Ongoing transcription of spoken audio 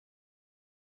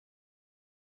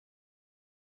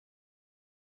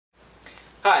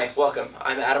Hi, welcome.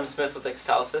 I'm Adam Smith with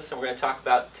Xtelesis, and we're going to talk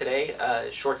about today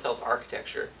ShoreTel's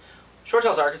architecture.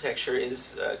 ShoreTel's architecture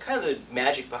is kind of the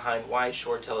magic behind why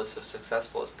ShoreTel is so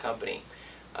successful as a company.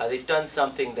 They've done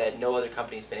something that no other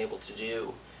company has been able to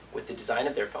do with the design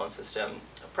of their phone system,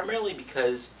 primarily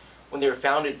because when they were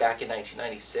founded back in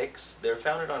 1996, they were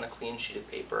founded on a clean sheet of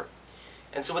paper.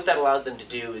 And so what that allowed them to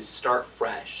do is start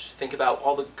fresh. Think about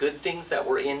all the good things that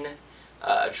were in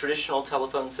a traditional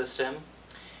telephone system,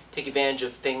 take advantage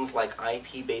of things like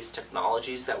IP-based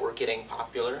technologies that were getting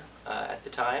popular at the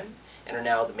time and are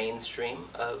now the mainstream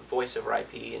of voice over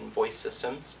IP and voice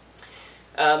systems.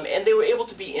 And they were able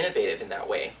to be innovative in that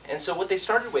way. And so what they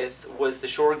started with was the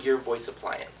ShoreGear voice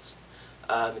appliance.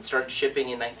 It started shipping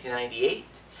in 1998,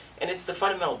 and it's the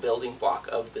fundamental building block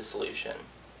of the solution.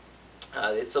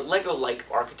 It's a Lego-like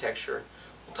architecture.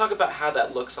 We'll talk about how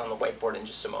that looks on the whiteboard in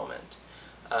just a moment.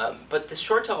 But the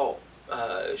ShoreTel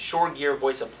ShoreGear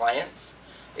voice appliance,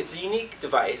 it's a unique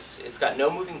device. It's got no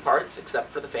moving parts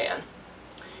except for the fan.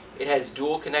 It has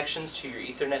dual connections to your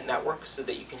Ethernet network so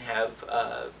that you can have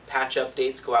patch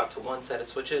updates go out to one set of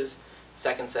switches.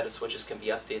 Second set of switches can be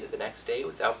updated the next day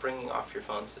without bringing off your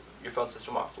phone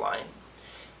system offline.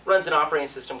 Runs an operating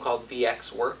system called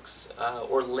VxWorks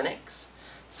or Linux,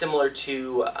 similar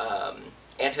to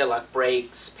anti-lock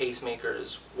brakes,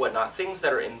 pacemakers, whatnot, things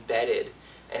that are embedded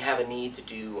and have a need to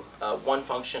do one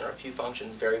function or a few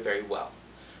functions very, very well.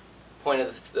 Point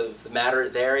of the matter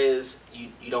there is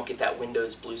you don't get that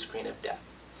Windows blue screen of death,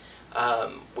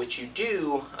 which you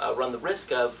do run the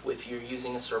risk of if you're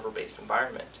using a server-based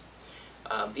environment.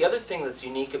 The other thing that's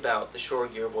unique about the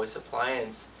ShoreGear voice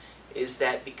appliance is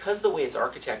that because of the way it's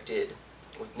architected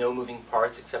with no moving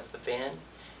parts except for the fan,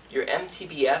 your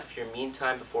Mtbf, your mean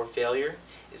time before failure,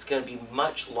 is going to be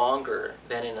much longer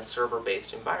than in a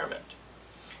server-based environment.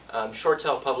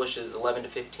 ShoreTel publishes 11 to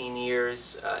 15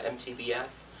 years Mtbf.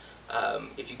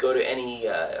 If you go to any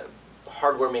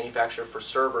hardware manufacturer for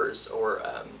servers or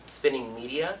spinning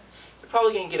media, you're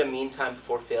probably going to get a mean time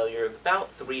before failure of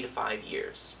about 3 to 5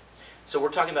 years. So we're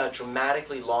talking about a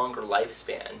dramatically longer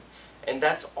lifespan, and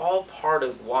that's all part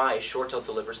of why ShoreTel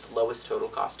delivers the lowest total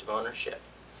cost of ownership,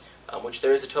 which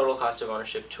there is a total cost of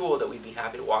ownership tool that we'd be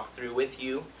happy to walk through with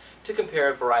you to compare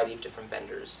a variety of different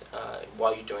vendors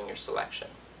while you're doing your selection.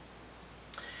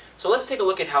 So let's take a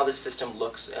look at how this system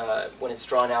looks when it's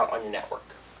drawn out on your network.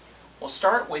 We'll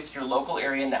start with your local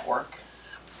area network.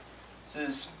 This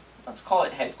is, let's call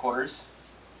it headquarters.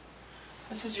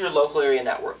 This is your local area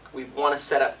network. We want to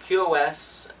set up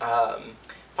QoS,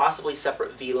 possibly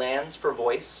separate VLANs for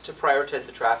voice to prioritize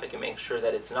the traffic and make sure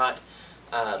that it's not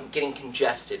getting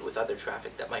congested with other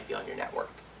traffic that might be on your network.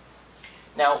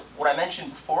 Now, what I mentioned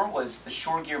before was the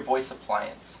ShoreGear voice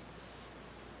appliance.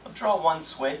 I'll draw one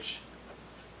switch.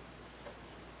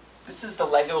 This is the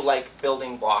Lego-like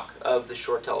building block of the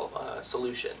ShoreTel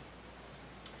solution.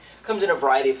 It comes in a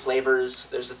variety of flavors.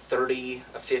 There's a 30,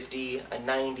 a 50, a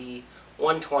 90,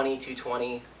 120,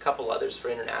 220, a couple others for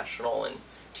international, and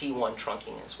T1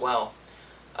 trunking as well.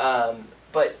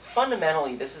 But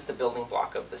fundamentally, this is the building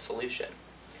block of the solution.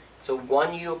 It's a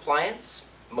 1U appliance.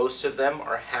 Most of them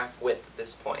are half width at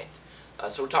this point.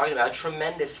 So we're talking about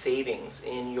tremendous savings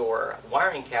in your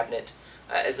wiring cabinet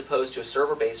as opposed to a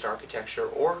server-based architecture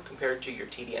or compared to your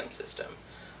TDM system.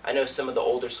 I know some of the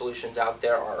older solutions out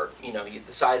there are,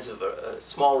 the size of a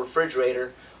small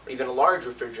refrigerator or even a large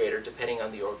refrigerator, depending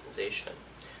on the organization.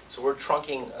 So we're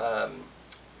trunking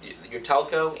your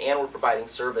telco, and we're providing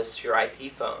service to your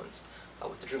IP phones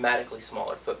with a dramatically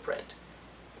smaller footprint.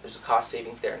 There's a cost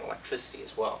savings there in electricity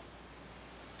as well.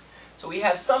 So we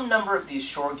have some number of these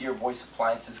ShoreGear voice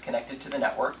appliances connected to the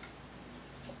network.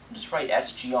 Just write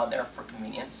SG on there for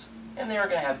convenience, and they are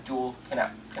going to have dual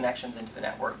connections into the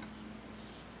network.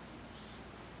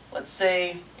 Let's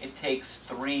say it takes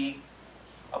 3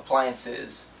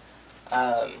 appliances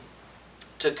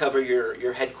to cover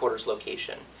your headquarters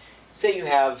location. Say you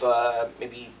have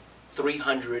maybe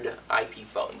 300 IP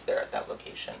phones there at that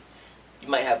location. You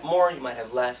might have more, you might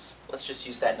have less. Let's just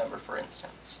use that number for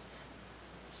instance.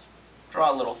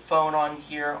 Draw a little phone on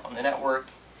here on the network.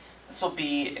 This will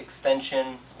be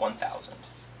extension 1000.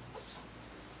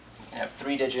 You can have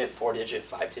 3-digit, 4-digit,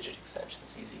 5-digit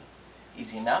extensions.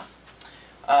 Easy enough.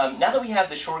 Now that we have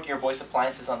the ShoreGear voice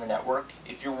appliances on the network,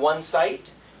 if you're one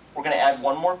site, we're going to add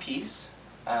one more piece.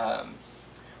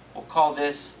 We'll call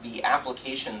this the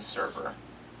application server.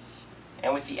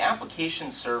 And with the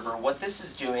application server, what this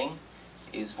is doing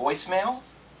is voicemail,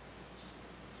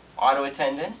 auto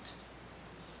attendant,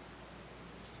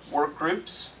 work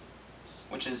groups,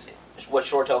 which is what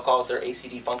ShoreTel calls their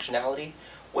ACD functionality,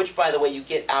 which, by the way, you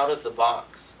get out of the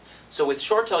box. So with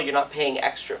ShoreTel, you're not paying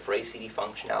extra for ACD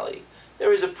functionality.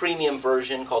 There is a premium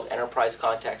version called Enterprise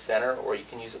Contact Center, or you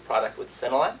can use a product with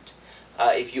Synelect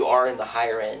if you are in the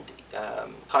higher end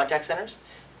contact centers,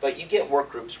 but you get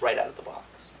workgroups right out of the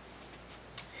box.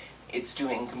 It's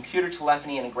doing computer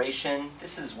telephony integration.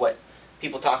 This is what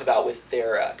people talk about with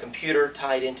their computer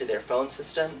tied into their phone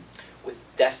system, with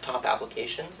desktop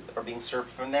applications that are being served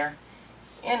from there.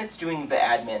 And it's doing the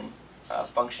admin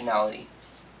functionality.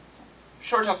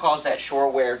 ShoreTel calls that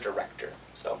Shoreware Director.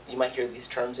 So you might hear these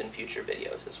terms in future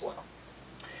videos as well.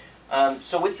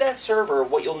 So with that server,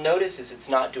 what you'll notice is it's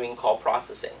not doing call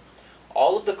processing.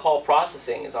 All of the call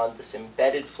processing is on this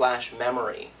embedded flash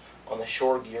memory on the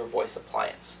ShoreGear voice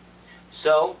appliance.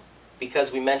 So,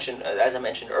 because we mentioned, as I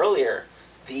mentioned earlier,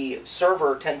 the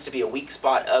server tends to be a weak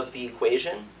spot of the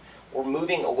equation. We're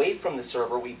moving away from the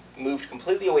server. We've moved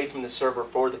completely away from the server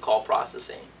for the call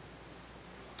processing.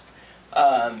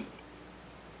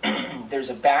 There's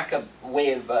a backup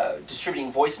way of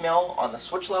distributing voicemail on the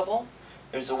switch level.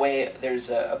 There's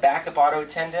a backup auto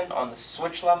attendant on the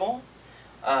switch level.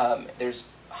 There's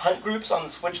hunt groups on the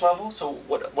switch level. So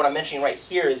what I'm mentioning right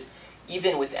here is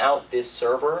even without this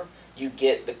server, you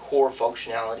get the core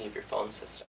functionality of your phone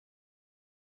system.